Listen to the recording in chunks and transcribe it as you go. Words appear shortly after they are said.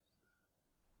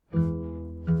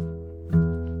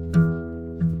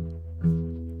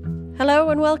Hello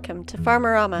and welcome to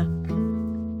Farmerama.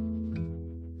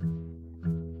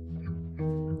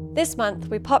 This month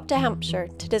we pop to Hampshire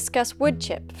to discuss wood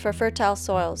chip for fertile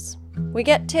soils. We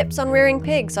get tips on rearing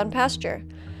pigs on pasture,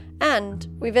 and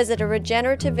we visit a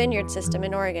regenerative vineyard system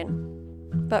in Oregon.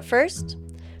 But first,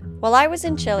 while I was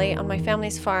in Chile on my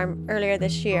family's farm earlier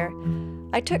this year,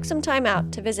 I took some time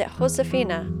out to visit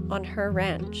Josefina on her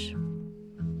ranch.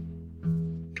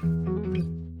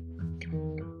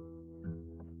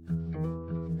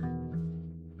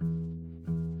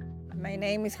 My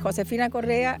name is Josefina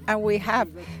Correa, and we have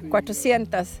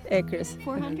 400 acres.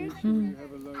 400?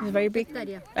 It's very big.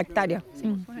 Hectarea.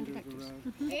 400 hectares.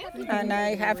 And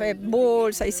I have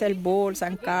bulls. I sell bulls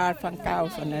and calf and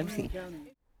cows and everything.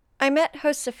 I met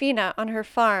Josefina on her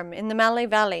farm in the Malay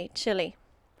Valley, Chile.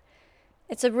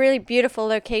 It's a really beautiful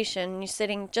location. You're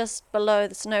sitting just below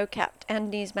the snow-capped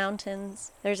Andes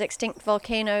Mountains. There's extinct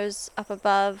volcanoes up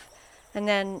above, and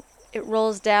then it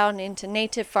rolls down into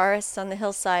native forests on the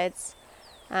hillsides.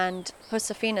 And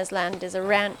Josefina's land is a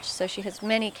ranch, so she has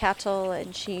many cattle,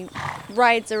 and she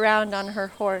rides around on her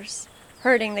horse,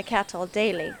 herding the cattle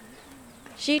daily.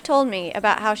 She told me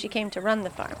about how she came to run the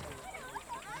farm.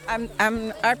 I'm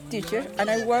an art teacher, and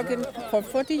I work for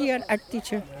 40 years art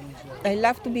teacher. I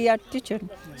love to be art teacher.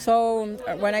 So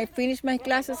when I finished my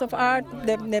classes of art,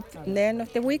 the end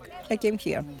of the week, I came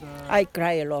here. I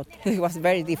cry a lot. It was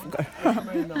very difficult.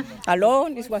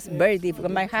 Alone, it was very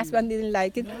difficult. My husband didn't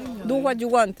like it. Do what you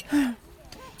want.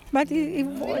 But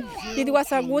it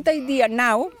was a good idea.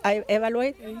 Now, I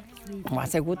evaluate, it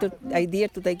was a good idea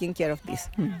to taking care of this.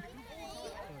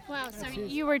 Wow, so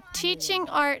you were teaching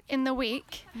art in the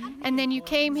week, and then you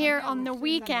came here on the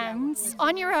weekends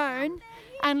on your own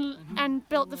and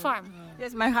built the farm.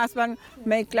 Yes, my husband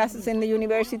made classes in the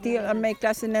university and made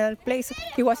classes in another place.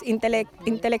 He was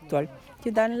intellectual. He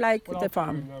didn't like the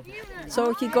farm.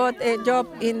 So he got a job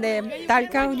in the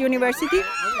Talca University,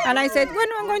 and I said, well,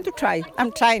 I'm going to try.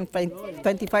 I'm trying for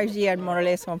 25 years, more or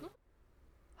less.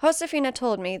 Josefina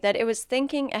told me that it was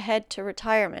thinking ahead to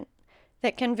retirement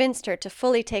that convinced her to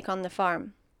fully take on the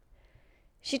farm.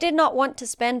 She did not want to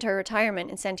spend her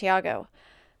retirement in Santiago,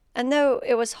 and though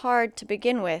it was hard to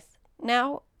begin with,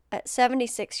 now, at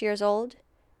 76 years old,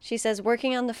 she says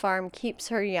working on the farm keeps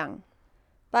her young.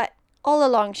 But all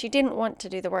along, she didn't want to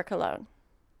do the work alone.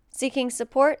 Seeking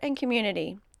support and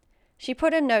community, she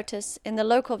put a notice in the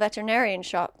local veterinarian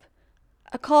shop,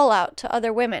 a call out to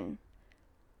other women,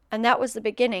 and that was the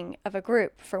beginning of a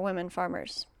group for women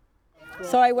farmers.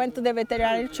 So I went to the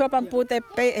veterinary shop and put a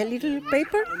little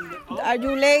paper. Are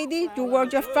you lady? You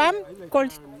work your farm? Call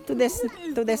to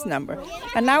this number.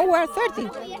 And now we are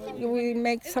 30. We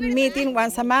make some meeting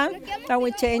once a month, and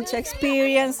we change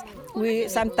experience.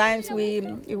 Sometimes we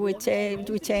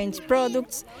change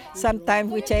products.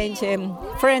 Sometimes we change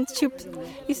friendships.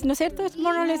 It's no cierto. It's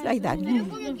more or less like that.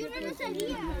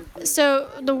 So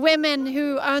the women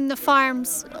who own the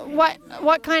farms,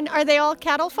 what kind, are they all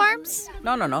cattle farms?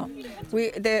 No.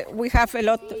 We have a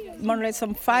lot, more or less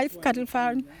some 5 cattle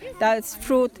farms. That's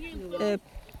fruit,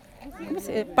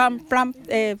 plum,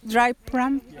 dry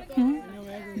plum.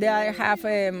 They have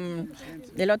a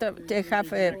lot of. They have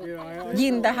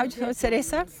guinda, how do you say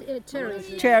cereza?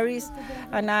 Cherries,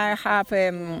 and I have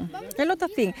a lot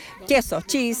of things. Queso,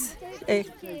 cheese,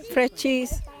 fresh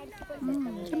cheese.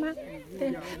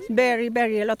 Berry,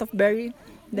 a lot of berry.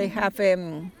 They have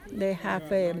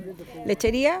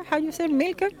lecheria, how you say,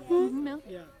 milk? Milk.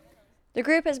 The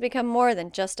group has become more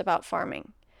than just about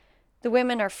farming. The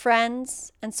women are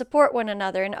friends and support one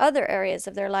another in other areas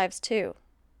of their lives too.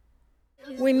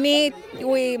 We meet,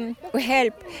 we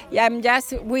help. I'm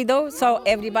just widow, so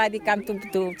everybody come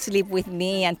to sleep with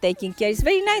me and taking care. It's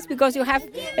very nice because you have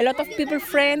a lot of people,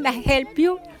 friends that help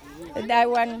you. That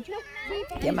one.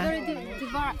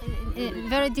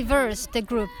 Very diverse, the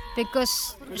group,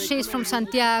 because she's from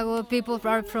Santiago, people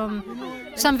are from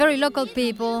some very local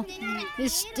people.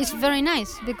 It's very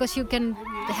nice because you can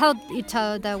help each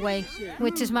other that way,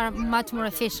 which is much more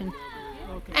efficient.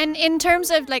 And in terms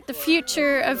of like the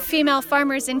future of female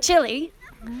farmers in Chile,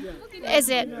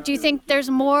 do you think there's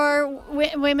more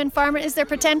women farmers? Is there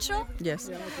potential? Yes,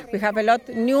 we have a lot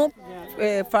new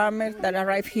farmers that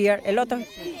arrive here. A lot of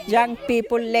young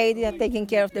people, ladies are taking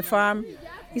care of the farm.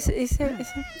 It's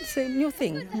a new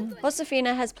thing.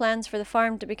 Josefina has plans for the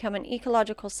farm to become an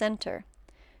ecological center.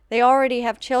 They already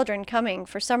have children coming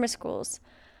for summer schools,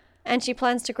 and she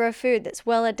plans to grow food that's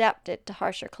well adapted to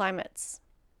harsher climates.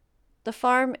 The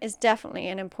farm is definitely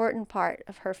an important part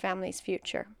of her family's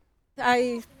future.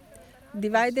 I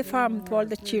divide the farm to all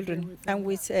the children, and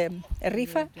with a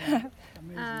rifa,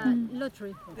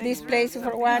 Lottery. this place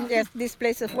for one, yes, this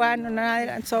place is one,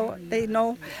 another, and so they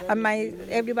know. And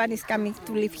everyone is coming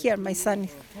to live here. My son,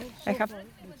 I have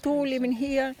 2 living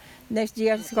here. Next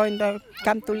year is going to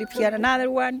come to live here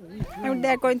another one, and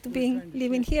they're going to be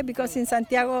living here because in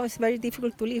Santiago it's very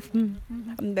difficult to live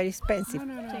and very expensive.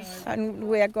 And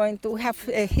we are going to have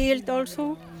a hill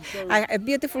also, a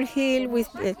beautiful hill with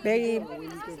very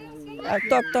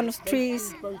autochthonous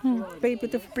trees, very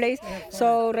beautiful place.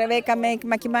 So Rebecca make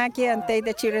maki and take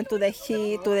the children to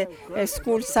the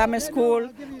school, summer school,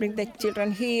 bring the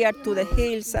children here to the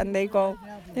hills, and they go.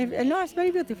 No, it's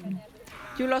very beautiful.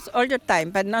 You lost all your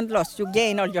time, but not lost, you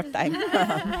gain all your time.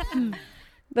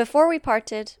 Before we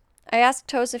parted, I asked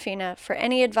Josefina for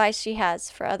any advice she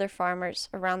has for other farmers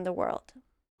around the world.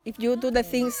 If you do the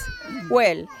things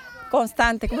well,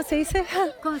 constante, ¿cómo se dice?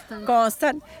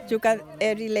 Constant,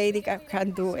 every lady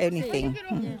can do anything.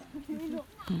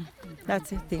 That's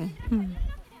the thing.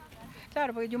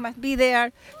 Claro, because you must be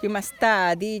there, you must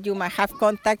study, you must have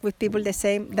contact with people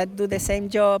that do the same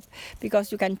job,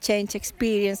 because you can change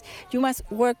experience. You must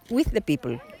work with the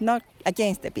people, not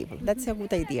against the people. That's a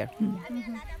good idea.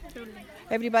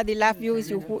 Everybody loves you if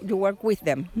you work with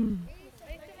them.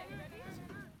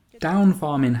 Down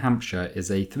Farm in Hampshire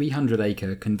is a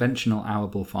 300-acre conventional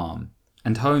arable farm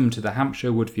and home to the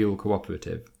Hampshire Woodfuel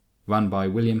Cooperative, run by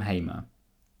William Hamer.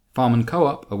 Farm and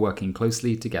Co-op are working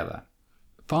closely together.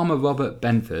 Farmer Robert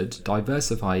Benford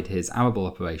diversified his arable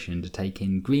operation to take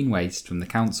in green waste from the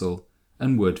council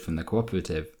and wood from the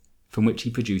cooperative, from which he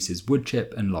produces wood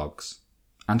chip and logs,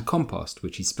 and compost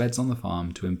which he spreads on the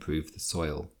farm to improve the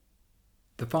soil.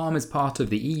 The farm is part of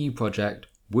the EU project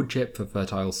Wood Chip for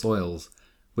Fertile Soils,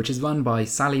 which is run by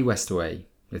Sally Westaway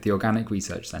with the Organic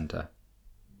Research Centre.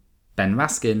 Ben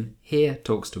Raskin here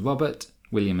talks to Robert,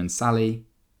 William and Sally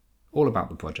all about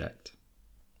the project.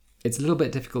 It's a little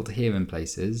bit difficult to hear in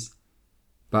places,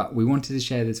 but we wanted to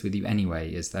share this with you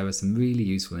anyway, as there are some really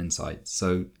useful insights,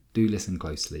 so do listen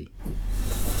closely.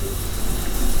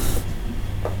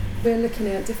 We're looking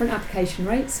at different application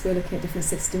rates, we're looking at different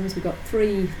systems. We've got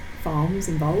 3 farms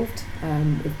involved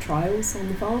with trials on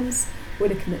the farms. We're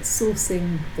looking at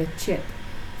sourcing the chip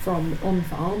from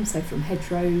on-farm, so from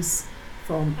hedgerows,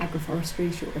 from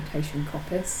agroforestry, short rotation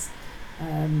coppice,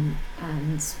 and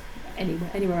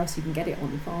anywhere else you can get it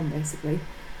on the farm, basically,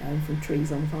 from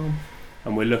trees on the farm.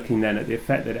 And we're looking then at the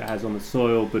effect that it has on the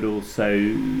soil, but also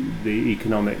the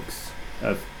economics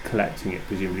of collecting it,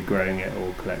 presumably growing it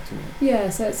or collecting it. Yeah,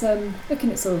 so it's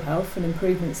looking at soil health and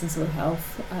improvements in soil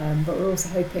health, but we're also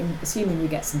hoping, assuming we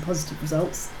get some positive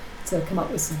results, to come up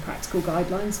with some practical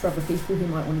guidelines for other people who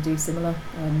might want to do similar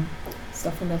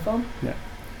stuff on their farm. Yeah.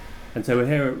 And so we're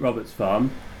here at Robert's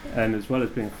farm, and as well as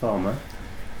being a farmer,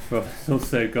 Robert's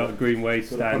also got a green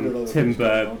waste and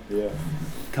timber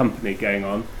company going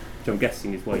on, which I'm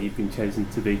guessing is why you've been chosen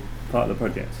to be part of the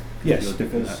project. Yes,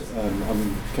 because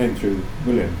came through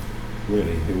William,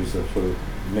 really, who was the sort of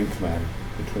link man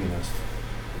between us.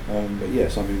 But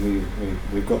yes, I mean,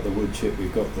 we've got the wood chip,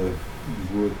 we've got the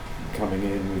wood coming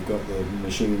in, we've got the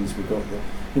machines, we've got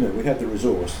we had the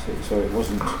resource, so it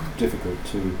wasn't difficult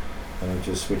to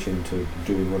just switch into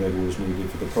doing whatever was needed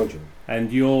for the project.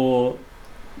 And your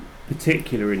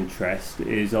particular interest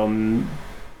is on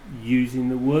using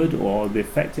the wood or the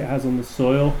effect it has on the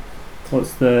soil.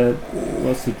 What's the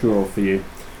draw for you?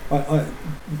 I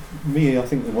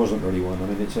think there wasn't really one. I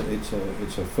mean, it's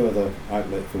a further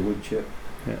outlet for wood chip.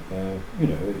 Yeah.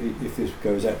 If this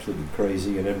goes absolutely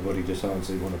crazy and everybody decides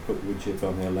they want to put wood chip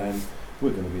on their land,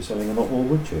 we're going to be selling a lot more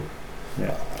wood chip.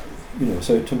 Yeah.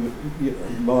 So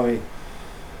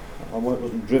I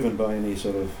wasn't driven by any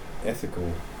sort of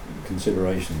ethical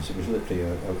considerations. It was literally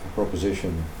a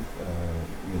proposition.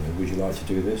 Would you like to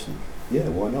do this? And yeah,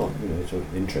 why not? It's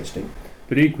interesting.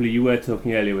 But equally, you were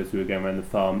talking earlier as we were going around the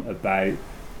farm about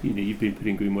you've been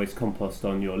putting green waste compost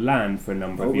on your land for a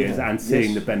number of years and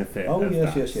seeing the benefit of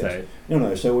that.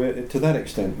 Yes. So we're, to that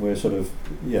extent, we're sort of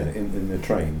in the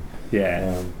train.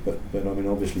 Yeah. But I mean,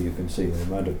 obviously, you can see the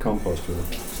amount of compost we're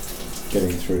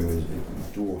getting through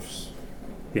dwarfs.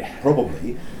 Yeah.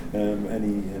 Probably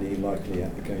any likely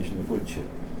application of wood chip.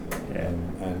 Yeah.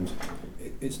 And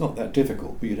it's not that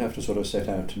difficult, but you'd have to sort of set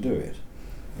out to do it.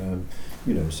 I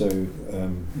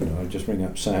just ring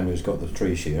up Sam, who's got the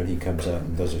tree shear, and he comes out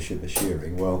and does a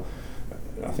shearing. Well,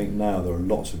 I think now there are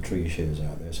lots of tree shears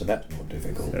out there, so that's not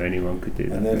difficult. So anyone could do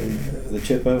that. And then the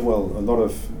chipper, well, a lot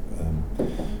of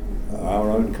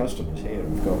our own customers here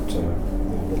have got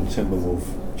little Timberwolf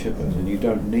chippers, and you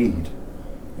don't need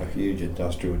a huge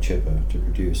industrial chipper to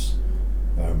produce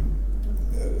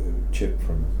chip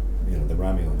from the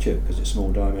Ramiel chip, because it's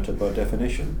small diameter by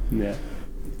definition. Yeah.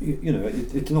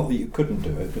 It's not that you couldn't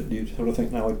do it, but you sort of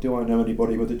think, now, do I know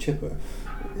anybody with a chipper?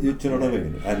 Do you know what I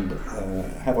mean? And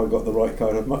have I got the right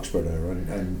kind of muck spreader?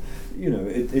 And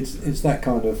it's that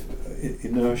kind of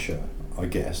inertia, I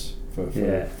guess,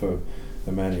 for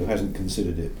a man who hasn't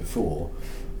considered it before.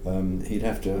 He'd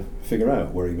have to figure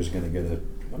out where he was going to get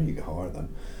you could hire them.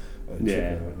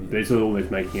 Yeah, but it's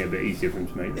almost making it a bit easier for him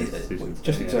to make those decisions.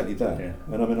 Just exactly that. Yeah.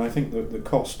 And I mean, I think the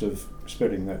cost of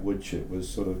spreading that wood chip was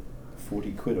sort of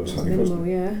 40 quid or something, minimal,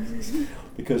 wasn't it?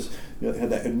 Because it had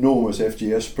that enormous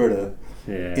FGS spreader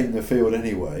in the field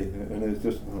anyway, and it's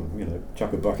just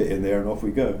chuck a bucket in there and off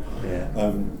we go.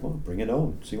 Bring it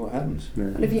on, see what happens.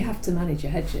 And if you have to manage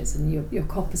your hedges and you're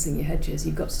coppicing your hedges,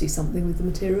 you've got to do something with the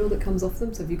material that comes off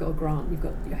them. So if you've got a grant, you've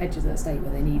got your hedges at a state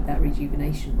where they need that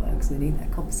rejuvenation work, so they need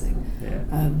that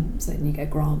coppicing. So then you get a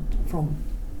grant from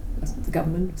the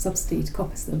government, subsidy to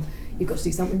coppice them. You've got to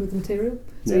do something with the material.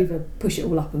 So either push it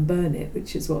all up and burn it,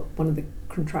 which is what one of the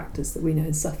contractors that we know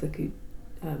in Suffolk who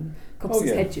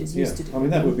coppices hedges used to do. I mean,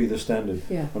 that would be the standard.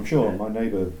 Yeah. I'm sure my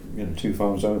neighbour, 2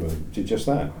 farms over, did just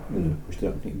that. Pushed it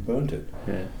up and burnt it.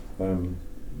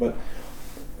 But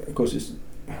of course,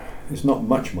 it's not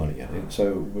much money in it,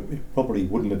 so it probably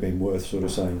wouldn't have been worth sort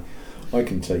of saying, I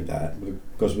can take that,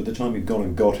 because by the time you've gone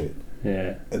and got it,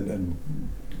 and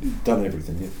done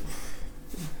everything.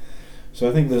 So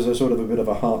I think there's a sort of a bit of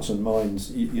a hearts and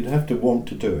minds. You'd have to want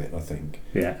to do it, I think.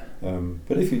 Yeah.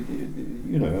 But if a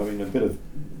bit of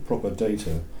proper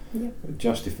data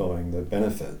justifying the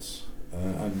benefits,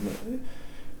 and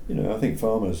I think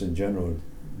farmers in general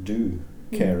do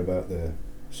care about their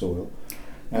soil,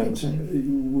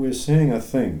 and we're seeing, I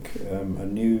think, a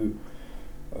new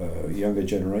younger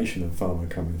generation of farmer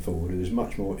coming forward who is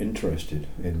much more interested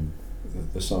in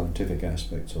the scientific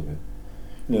aspects of it.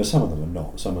 Some of them are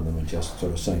not. Some of them are just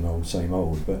sort of same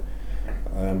old. But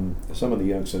some of the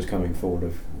youngsters coming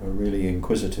forward are really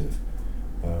inquisitive,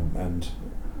 and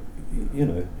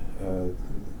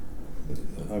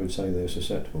I would say they're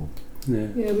susceptible.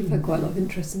 Yeah, we've had quite a lot of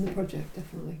interest in the project,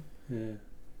 definitely. Yeah.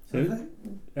 So,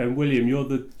 William, you're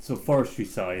the sort of forestry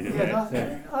side of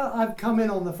it. I've come in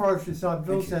on the forestry side,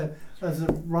 but also as a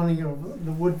running of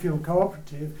the Woodfield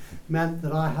Cooperative meant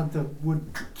that I had the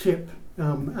wood chip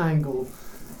angle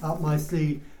up my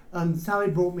sleeve, and Sally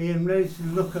brought me in ready to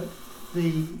look at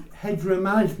the hedgerow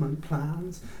management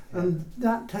plans, and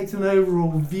that takes an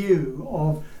overall view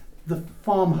of the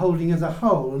farm holding as a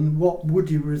whole and what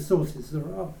woody resources there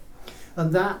are,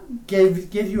 and that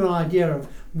gives you an idea of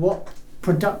what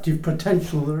productive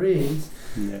potential there is,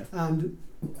 and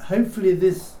hopefully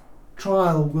this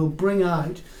trial will bring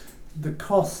out the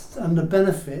costs and the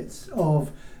benefits of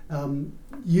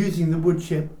using the wood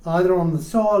chip either on the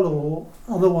soil or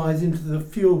otherwise into the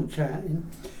fuel chain,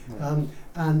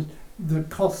 and the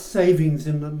cost savings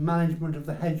in the management of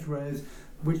the hedgerows,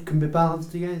 which can be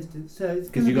balanced against it. So it's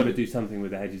because you've got to do something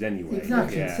with the hedges anyway.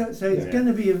 Exactly. Yeah. So it's going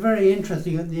to be very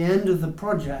interesting at the end of the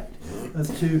project as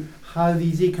to how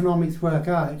these economics work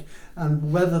out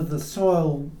and whether the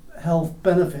soil health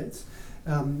benefits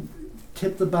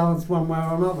tip the balance one way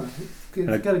or another.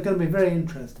 It's going to be very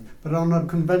interesting. But on a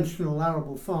conventional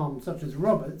arable farm such as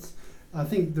Roberts, I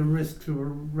think the risks are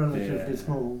relatively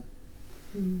small.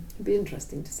 It'd be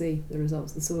interesting to see the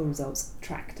results, the soil results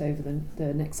tracked over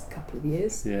the next couple of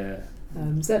years. Yeah.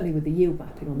 Certainly with the yield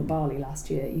mapping on the barley last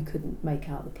year, you couldn't make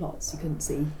out the plots. You couldn't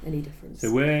see any difference.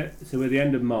 So we're the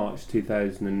end of March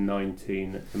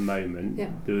 2019 at the moment.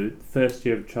 Yeah. The first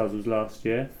year of trials was last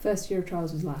year. First year of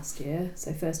trials was last year,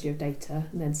 so first year of data,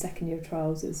 and then second year of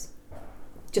trials has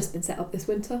just been set up this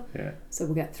winter. Yeah. So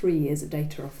we'll get 3 years of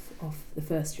data off the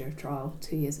first year of trial,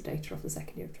 2 years of data off the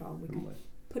second year of trial. We can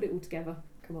put it all together,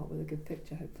 come up with a good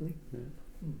picture, hopefully. Yeah.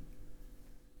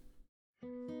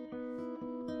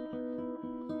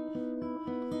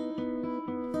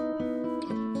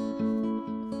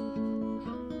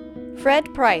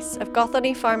 Fred Price of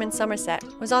Gothelny Farm in Somerset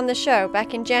was on the show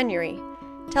back in January,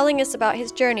 telling us about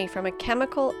his journey from a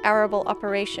chemical arable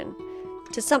operation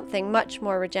to something much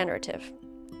more regenerative.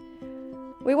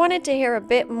 We wanted to hear a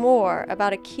bit more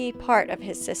about a key part of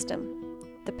his system,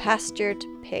 the pastured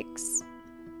pigs.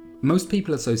 Most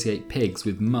people associate pigs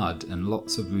with mud and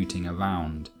lots of rooting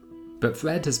around, but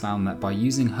Fred has found that by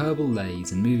using herbal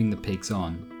lays and moving the pigs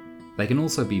on, they can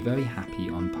also be very happy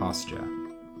on pasture.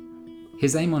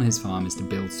 His aim on his farm is to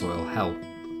build soil health,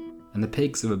 and the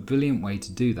pigs are a brilliant way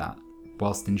to do that,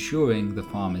 whilst ensuring the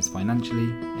farm is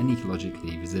financially and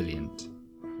ecologically resilient.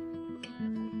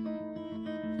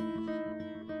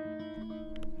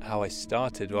 How I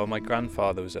started, well, my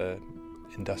grandfather was a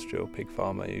industrial pig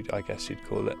farmer, I guess you'd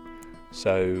call it.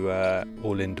 so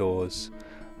all indoors,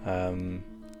 and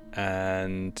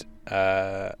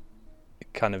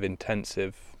kind of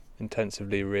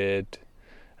intensively reared,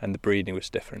 and the breeding was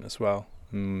different as well.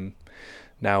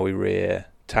 Now we rear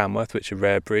Tamworth, which is a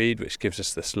rare breed, which gives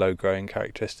us the slow growing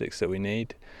characteristics that we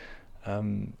need,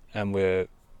 and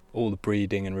all the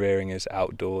breeding and rearing is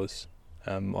outdoors,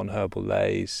 on herbal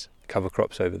lays, cover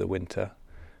crops over the winter,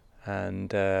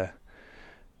 and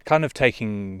kind of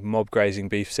taking mob grazing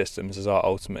beef systems as our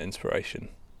ultimate inspiration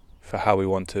for where we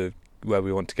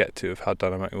want to get to, of how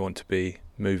dynamic we want to be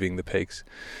moving the pigs.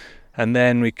 And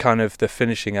then the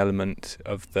finishing element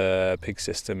of the pig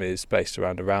system is based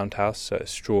around a roundhouse, so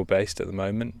it's straw based at the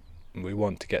moment. And we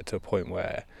want to get to a point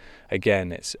where,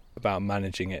 again, it's about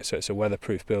managing it, so it's a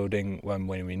weatherproof building when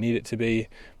we need it to be,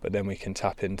 but then we can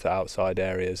tap into outside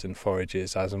areas and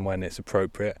forages as and when it's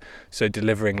appropriate. So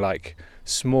delivering like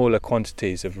smaller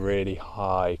quantities of really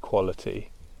high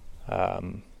quality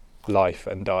life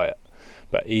and diet.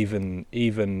 But even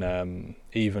when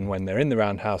they're in the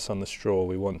roundhouse on the straw,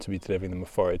 we want to be delivering them a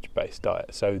forage-based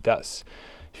diet. So that's,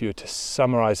 if you were to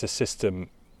summarise the system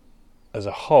as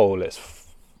a whole, it's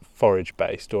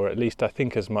forage-based, or at least I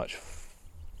think as much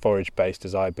forage-based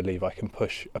as I believe I can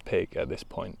push a pig at this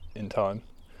point in time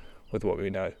with what we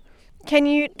know. Can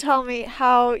you tell me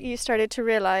how you started to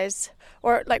realise,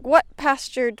 or like what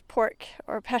pastured pork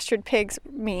or pastured pigs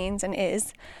means and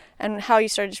is, and how you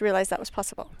started to realise that was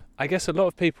possible? I guess a lot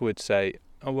of people would say,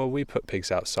 oh, well, we put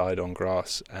pigs outside on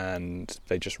grass and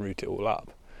they just root it all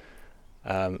up.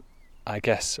 I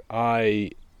guess I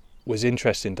was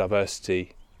interested in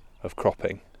diversity of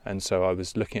cropping, and so I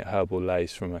was looking at herbal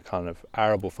lays from a kind of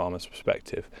arable farmer's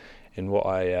perspective in what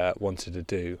I wanted to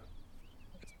do.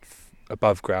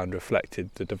 Above ground reflected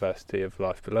the diversity of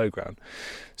life below ground.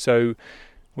 So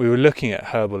we were looking at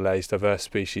herbal lays, diverse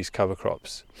species, cover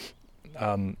crops,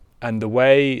 and the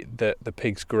way that the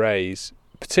pigs graze,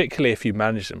 particularly if you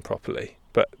manage them properly,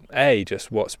 but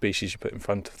just what species you put in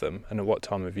front of them and at what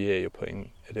time of year you're putting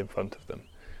it in front of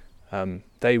them,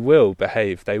 they will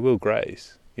behave, they will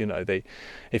graze.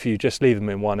 If you just leave them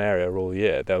in one area all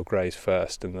year, they'll graze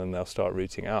first and then they'll start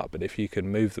rooting out. But if you can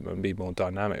move them and be more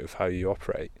dynamic with how you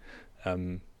operate,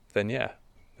 then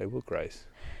they will graze.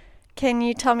 Can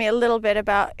you tell me a little bit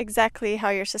about exactly how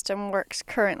your system works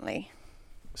currently?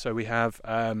 So we have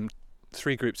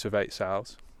 3 groups of 8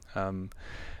 sows,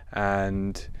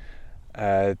 and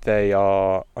they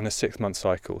are on a 6-month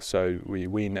cycle. So we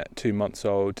wean at 2 months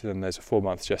old, then there's a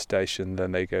 4-month gestation,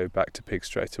 then they go back to pigs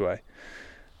straight away.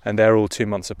 And they're all 2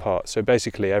 months apart. So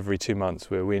basically every 2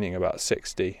 months we're weaning about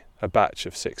 60, a batch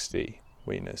of 60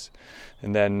 weaners.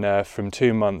 And then from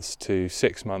 2 months to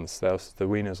 6 months, the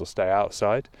weaners will stay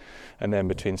outside. And then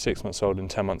between 6 months old and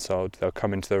 10 months old, they'll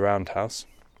come into the roundhouse.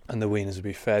 And the weaners will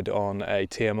be fed on a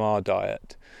TMR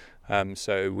diet.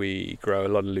 So we grow a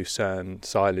lot of lucerne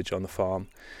silage on the farm,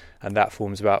 and that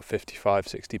forms about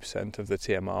 55-60% of the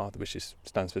TMR, which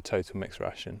stands for total mixed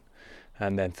ration.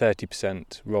 And then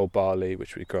 30% rolled barley,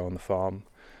 which we grow on the farm,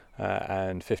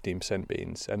 and 15%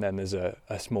 beans. And then there's a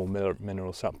small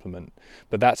mineral supplement.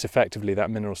 But that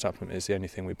mineral supplement is the only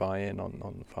thing we buy in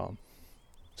on the farm.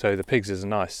 So the pigs is a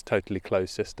nice, totally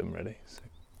closed system, really. So.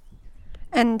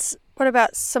 And what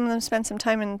about some of them spend some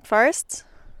time in forests?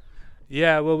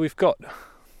 Yeah, well, we've got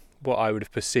what I would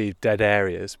have perceived dead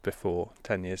areas before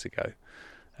 10 years ago.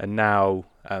 And now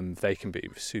they can be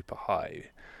super high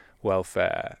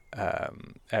welfare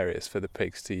areas for the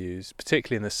pigs to use,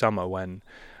 particularly in the summer when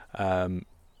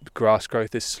grass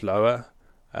growth is slower.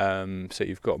 So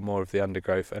you've got more of the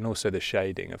undergrowth and also the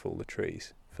shading of all the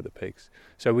trees for the pigs.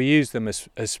 So we use them as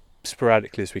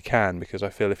sporadically as we can, because I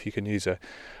feel if you can use a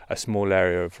small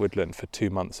area of woodland for 2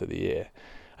 months of the year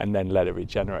and then let it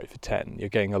regenerate for 10, you're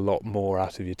getting a lot more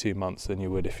out of your 2 months than you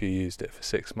would if you used it for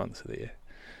 6 months of the year.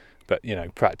 But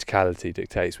practicality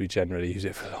dictates we generally use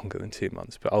it for longer than 2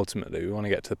 months. But ultimately we want to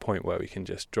get to the point where we can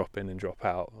just drop in and drop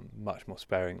out much more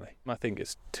sparingly. I think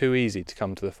it's too easy to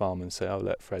come to the farm and say, oh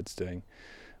look, Fred's doing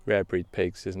rare breed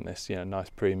pigs, isn't this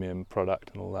nice premium product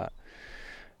and all that.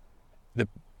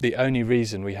 The only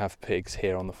reason we have pigs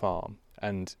here on the farm,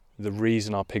 and the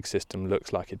reason our pig system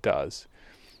looks like it does,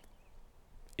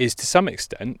 is to some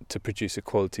extent to produce a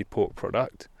quality pork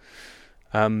product,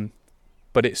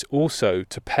 but it's also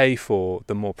to pay for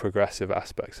the more progressive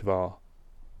aspects of our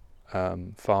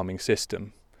farming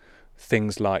system.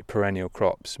 Things like perennial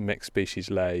crops, mixed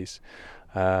species lays,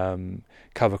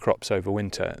 cover crops over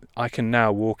winter. I can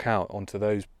now walk out onto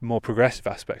those more progressive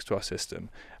aspects to our system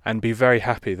and be very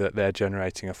happy that they're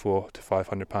generating a £400 to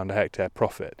 £500 a hectare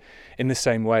profit, in the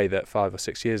same way that 5 or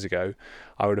 6 years ago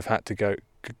I would have had to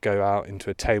go out into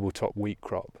a tabletop wheat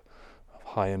crop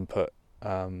high input,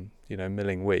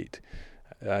 milling wheat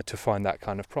to find that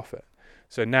kind of profit.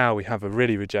 So now we have a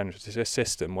really regenerative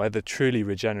system where the truly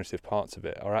regenerative parts of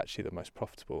it are actually the most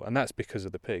profitable, and that's because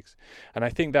of the pigs. And I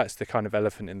think that's the kind of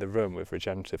elephant in the room with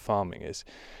regenerative farming is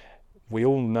we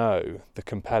all know the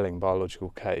compelling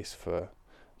biological case for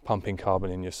pumping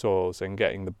carbon in your soils and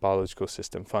getting the biological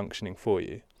system functioning for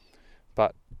you.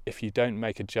 But if you don't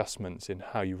make adjustments in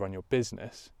how you run your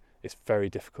business, it's very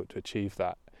difficult to achieve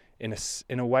that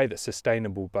in a way that's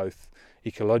sustainable both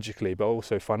ecologically but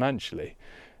also financially.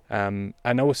 And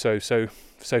also, so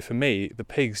for me, the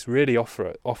pigs really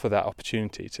offer that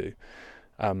opportunity to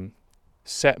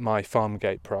set my farm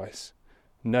gate price,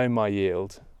 know my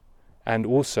yield, and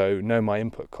also know my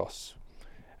input costs,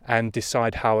 and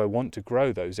decide how I want to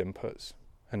grow those inputs.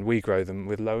 And we grow them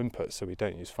with low inputs, so we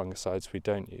don't use fungicides, we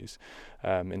don't use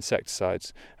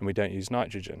insecticides, and we don't use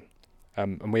nitrogen.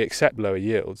 And we accept lower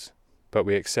yields, but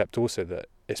we accept also that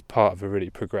it's part of a really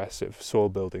progressive soil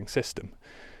building system.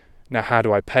 Now, how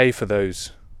do I pay for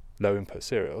those low input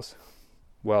cereals?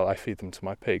 Well, I feed them to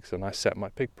my pigs and I set my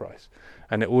pig price.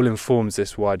 And it all informs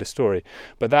this wider story.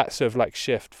 But that sort of like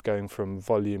shift going from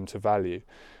volume to value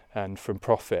and from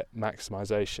profit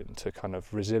maximization to kind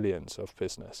of resilience of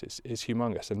business is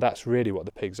humongous. And that's really what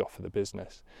the pigs offer the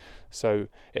business. So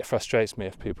it frustrates me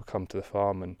if people come to the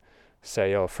farm and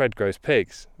say, oh, Fred grows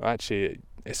pigs. Well, actually,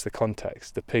 it's the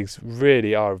context. The pigs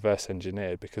really are reverse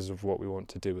engineered because of what we want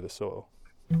to do with the soil.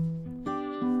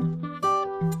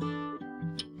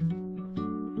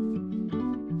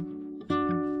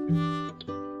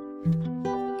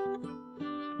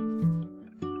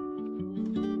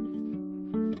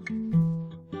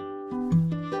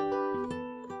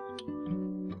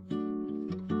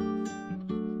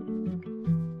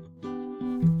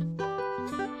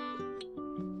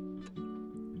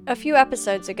 A few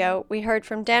episodes ago, we heard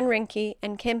from Dan Rinke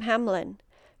and Kim Hamlin,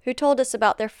 who told us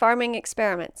about their farming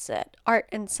experiments at Art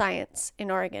and Science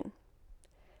in Oregon.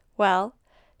 Well,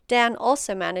 Dan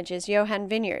also manages Johan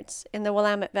Vineyards in the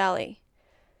Willamette Valley.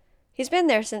 He's been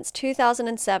there since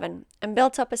 2007 and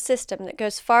built up a system that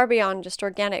goes far beyond just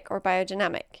organic or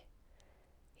biodynamic.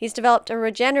 He's developed a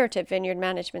regenerative vineyard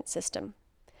management system.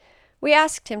 We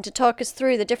asked him to talk us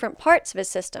through the different parts of his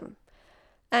system.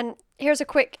 And here's a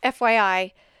quick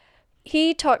FYI.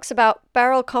 He talks about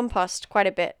barrel compost quite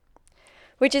a bit,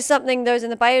 which is something those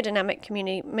in the biodynamic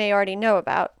community may already know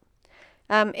about.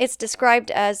 It's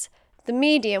described as the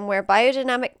medium where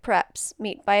biodynamic preps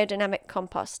meet biodynamic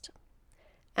compost.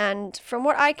 And from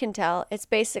what I can tell, it's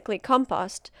basically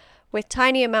compost with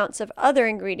tiny amounts of other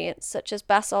ingredients such as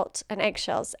basalt and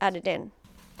eggshells added in.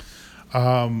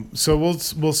 So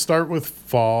we'll start with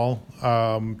fall.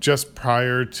 Just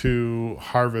prior to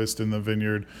harvest in the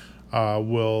vineyard,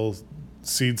 we'll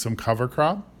seed some cover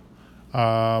crop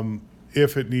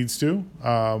if it needs to.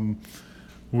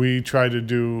 We try to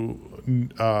do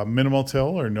minimal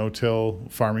till or no-till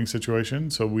farming situation,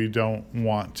 so we don't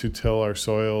want to till our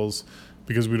soils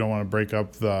because we don't want to break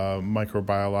up the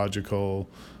microbiological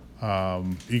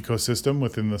ecosystem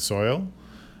within the soil.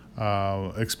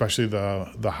 Especially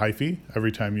the hyphae.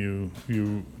 Every time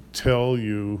you till,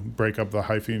 you break up the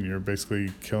hyphae and you're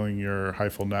basically killing your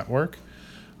hyphal network.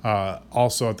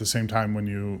 Also, at the same time, when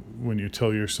you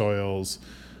till your soils,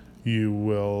 you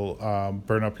will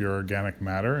burn up your organic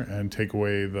matter and take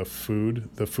away the food.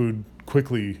 The food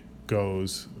quickly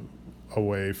goes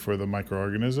away for the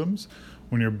microorganisms.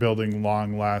 When you're building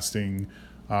long-lasting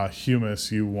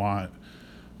humus, you want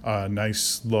a nice,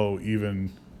 slow,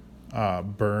 even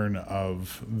burn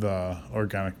of the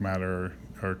organic matter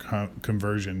or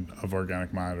conversion of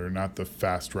organic matter, not the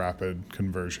fast, rapid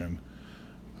conversion.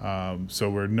 So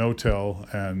we're no-till,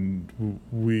 and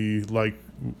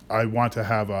I want to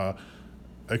have a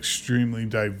extremely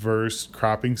diverse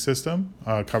cropping system,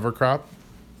 cover crop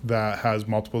that has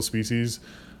multiple species,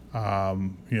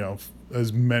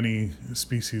 as many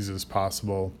species as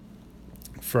possible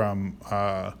from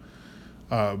a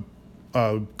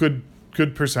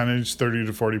good percentage, 30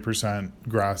 to 40%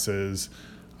 grasses,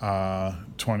 20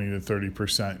 to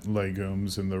 30%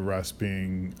 legumes, and the rest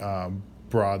being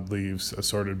broadleaves,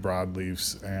 assorted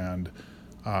broadleaves, and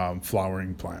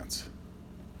flowering plants.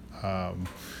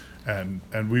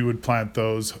 And we would plant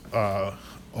those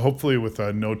hopefully with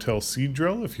a no-till seed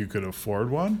drill if you could afford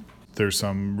one. There's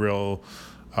some real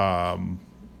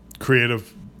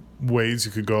creative ways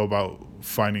you could go about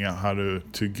finding out how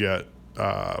to get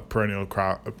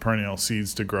perennial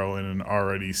seeds to grow in an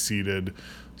already seeded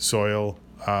soil.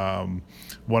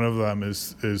 One of them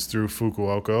is through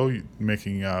Fukuoka,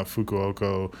 making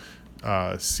Fukuoka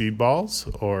seed balls,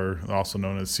 or also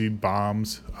known as seed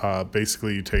bombs.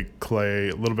 Basically, you take clay,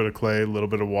 a little bit of clay, a little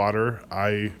bit of water.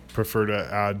 I prefer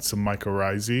to add some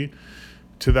mycorrhizae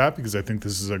to that because I think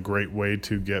this is a great way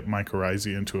to get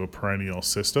mycorrhizae into a perennial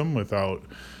system without,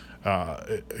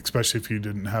 especially if you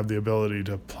didn't have the ability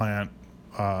to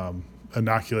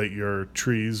inoculate your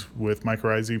trees with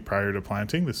mycorrhizae prior to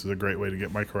planting. This is a great way to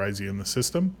get mycorrhizae in the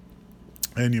system.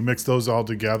 And you mix those all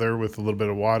together with a little bit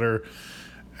of water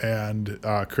and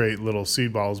create little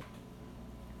seed balls.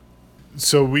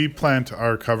 So we plant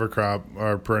our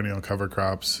perennial cover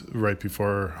crops right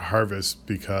before harvest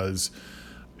because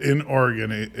in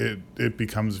Oregon it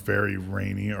becomes very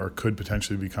rainy, or could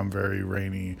potentially become very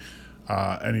rainy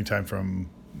anytime from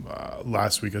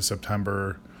last week of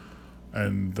September,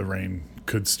 and the rain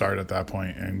could start at that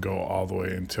point and go all the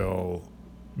way until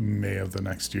May of the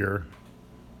next year.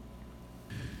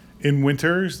 In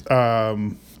winters, I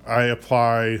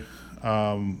apply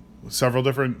several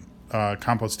different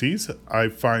compost teas. I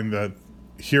find that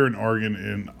here in Oregon,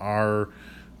 in our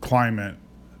climate,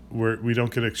 we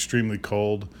don't get extremely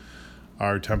cold.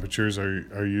 Our temperatures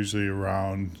are usually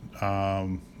around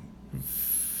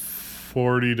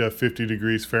 40 to 50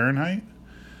 degrees Fahrenheit.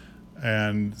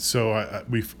 And so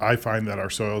I find that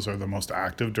our soils are the most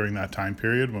active during that time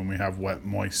period when we have wet,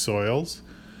 moist soils.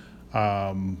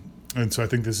 And so I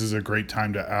think this is a great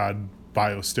time to add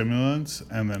biostimulants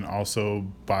and then also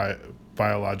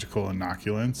biological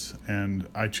inoculants. And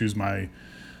I choose my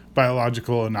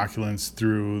biological inoculants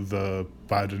through the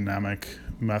biodynamic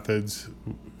methods.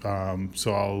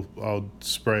 So I'll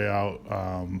spray out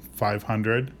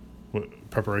 500,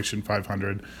 preparation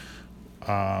 500,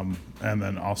 and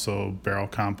then also barrel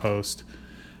compost.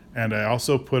 And I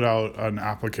also put out an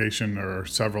application or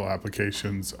several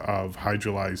applications of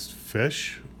hydrolyzed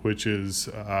fish, which is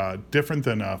different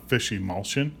than a fish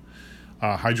emulsion.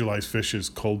 Hydrolyzed fish is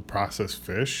cold processed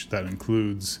fish that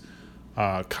includes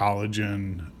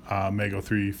collagen,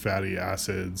 omega-3 fatty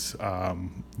acids.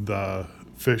 The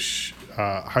fish,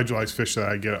 hydrolyzed fish that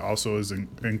I get also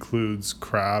includes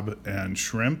crab and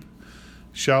shrimp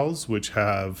shells, which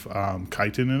have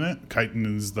chitin in it.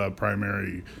 Chitin is the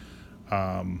primary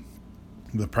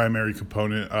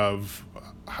component of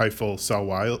hyphal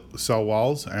cell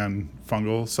walls and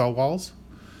fungal cell walls.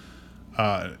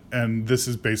 And this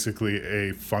is basically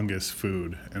a fungus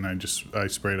food, and I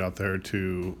spray it out there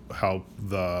to help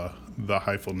the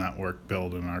hyphal network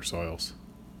build in our soils.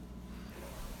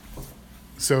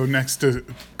 So next to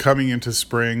coming into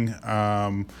spring,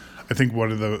 I think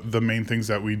one of the main things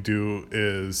that we do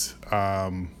is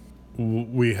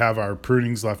we have our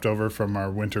prunings left over from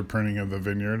our winter pruning of the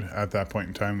vineyard. At that point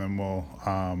in time, then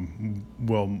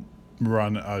we'll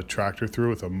run a tractor through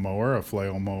with a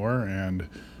flail mower, and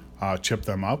chip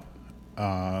them up.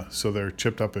 So they're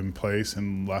chipped up in place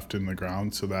and left in the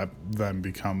ground. So that then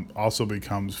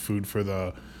becomes food for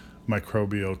the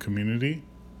microbial community.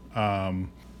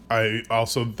 I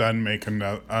also then make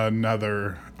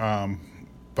another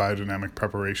biodynamic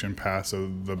preparation pass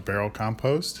of the barrel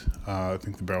compost. I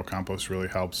think the barrel compost really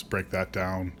helps break that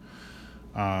down.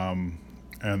 And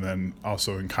then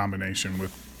also in combination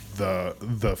with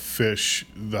the fish,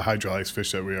 the hydrolyzed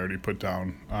fish that we already put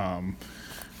down,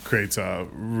 creates a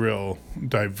real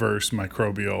diverse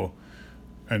microbial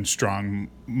and strong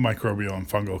microbial and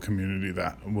fungal community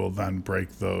that will then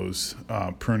break those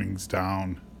prunings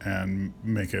down and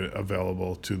make it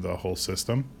available to the whole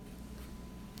system.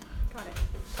 Got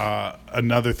it.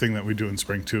 Another thing that we do in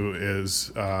spring too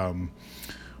is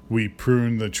we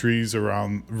prune the trees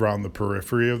around the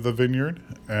periphery of the vineyard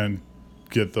and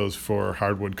get those for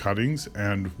hardwood cuttings,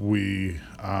 and we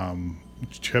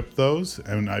chip those,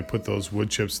 and I put those wood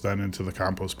chips then into the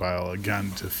compost pile again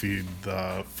to feed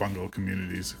the fungal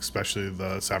communities, especially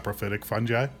the saprophytic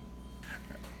fungi.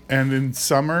 And in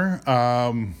summer,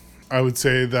 I would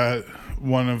say that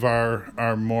one of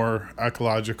our more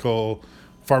ecological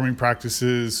farming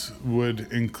practices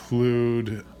would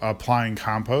include applying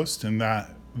compost, and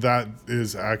that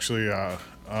is actually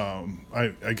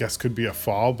I guess could be a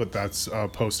fall, but that's a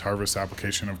post-harvest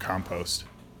application of compost.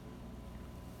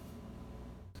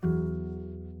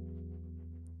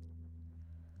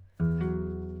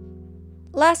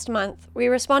 Last month, we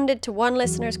responded to one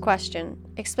listener's question,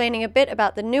 explaining a bit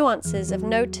about the nuances of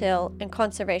no-till and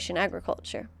conservation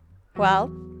agriculture.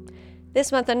 Well,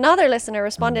 this month another listener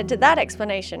responded to that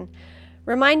explanation,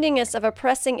 reminding us of a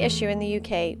pressing issue in the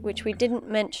UK which we didn't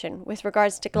mention with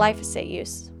regards to glyphosate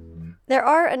use. There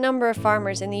are a number of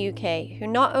farmers in the UK who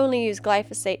not only use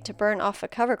glyphosate to burn off a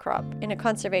cover crop in a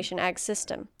conservation ag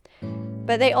system,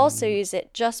 but they also use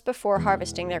it just before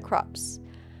harvesting their crops.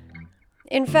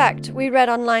 In fact, we read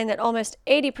online that almost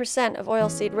 80% of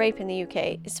oilseed rape in the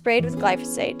UK is sprayed with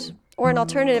glyphosate, or an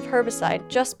alternative herbicide,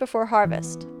 just before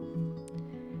harvest.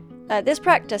 This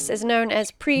practice is known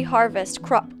as pre-harvest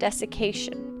crop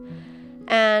desiccation,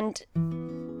 and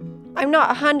I'm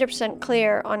not 100%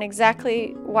 clear on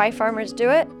exactly why farmers do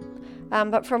it,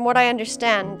 but from what I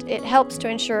understand, it helps to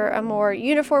ensure a more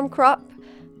uniform crop,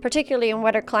 particularly in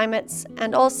wetter climates,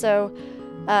 and also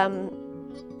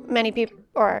many people,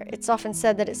 or it's often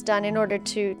said that it's done in order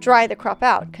to dry the crop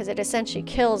out, because it essentially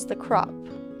kills the crop.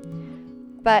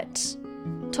 But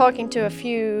talking to a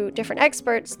few different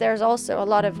experts, there's also a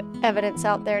lot of evidence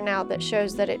out there now that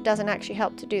shows that it doesn't actually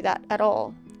help to do that at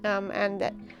all, and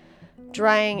that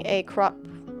drying a crop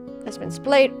that's been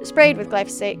sprayed with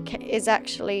glyphosate is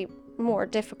actually more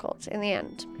difficult in the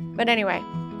end. But anyway,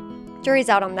 jury's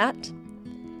out on that.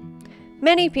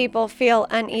 Many people feel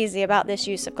uneasy about this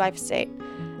use of glyphosate,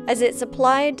 as it's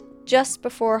applied just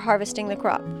before harvesting the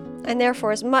crop, and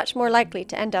therefore is much more likely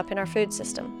to end up in our food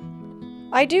system.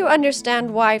 I do understand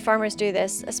why farmers do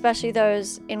this, especially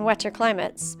those in wetter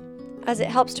climates, as it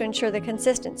helps to ensure the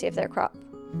consistency of their crop.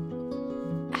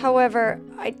 However,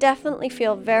 I definitely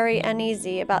feel very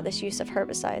uneasy about this use of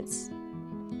herbicides.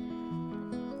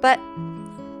 But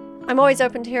I'm always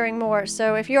open to hearing more,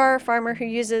 so if you are a farmer who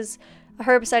uses a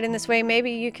herbicide in this way,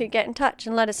 maybe you could get in touch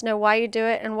and let us know why you do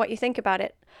it and what you think about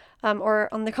it. Or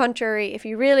on the contrary, if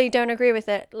you really don't agree with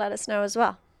it, let us know as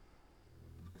well.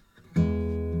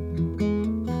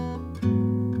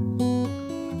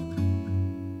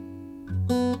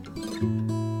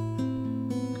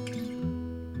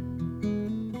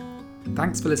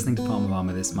 Thanks for listening to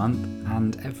Farmerama this month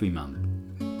and every month.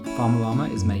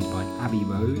 Farmerama is made by Abby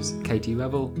Rose, Katie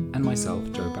Revel, and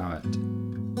myself, Joe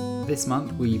Barrett. This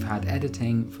month we've had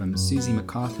editing from Susie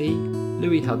McCarthy,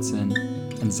 Louis Hudson,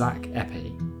 and Zach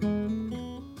Eppe.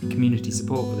 Community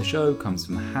support for the show comes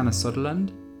from Hannah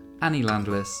Sutherland, Annie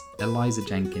Landless, Eliza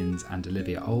Jenkins, and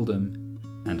Olivia Oldham,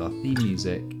 and our theme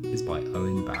music is by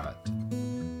Owen Barrett.